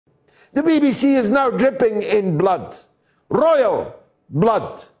The BBC is now dripping in blood, royal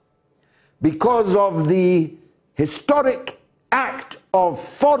blood, because of the historic act of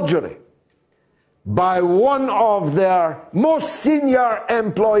forgery by one of their most senior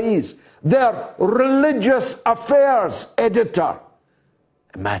employees, their religious affairs editor.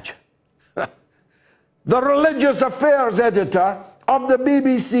 Imagine. The religious affairs editor of the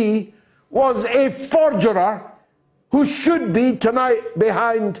BBC was a forger who should be tonight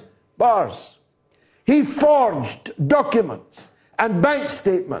behind bars. He forged documents and bank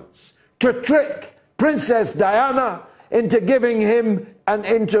statements to trick Princess Diana into giving him an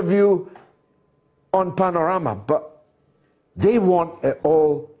interview on Panorama. But they want it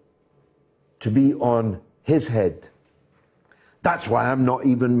all to be on his head. That's why I'm not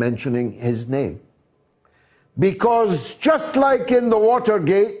even mentioning his name. Because just like in the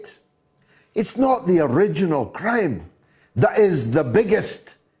Watergate, it's not the original crime that is the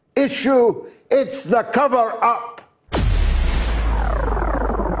biggest issue, it's the cover-up.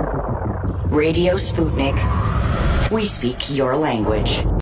 Radio Sputnik. We speak your language.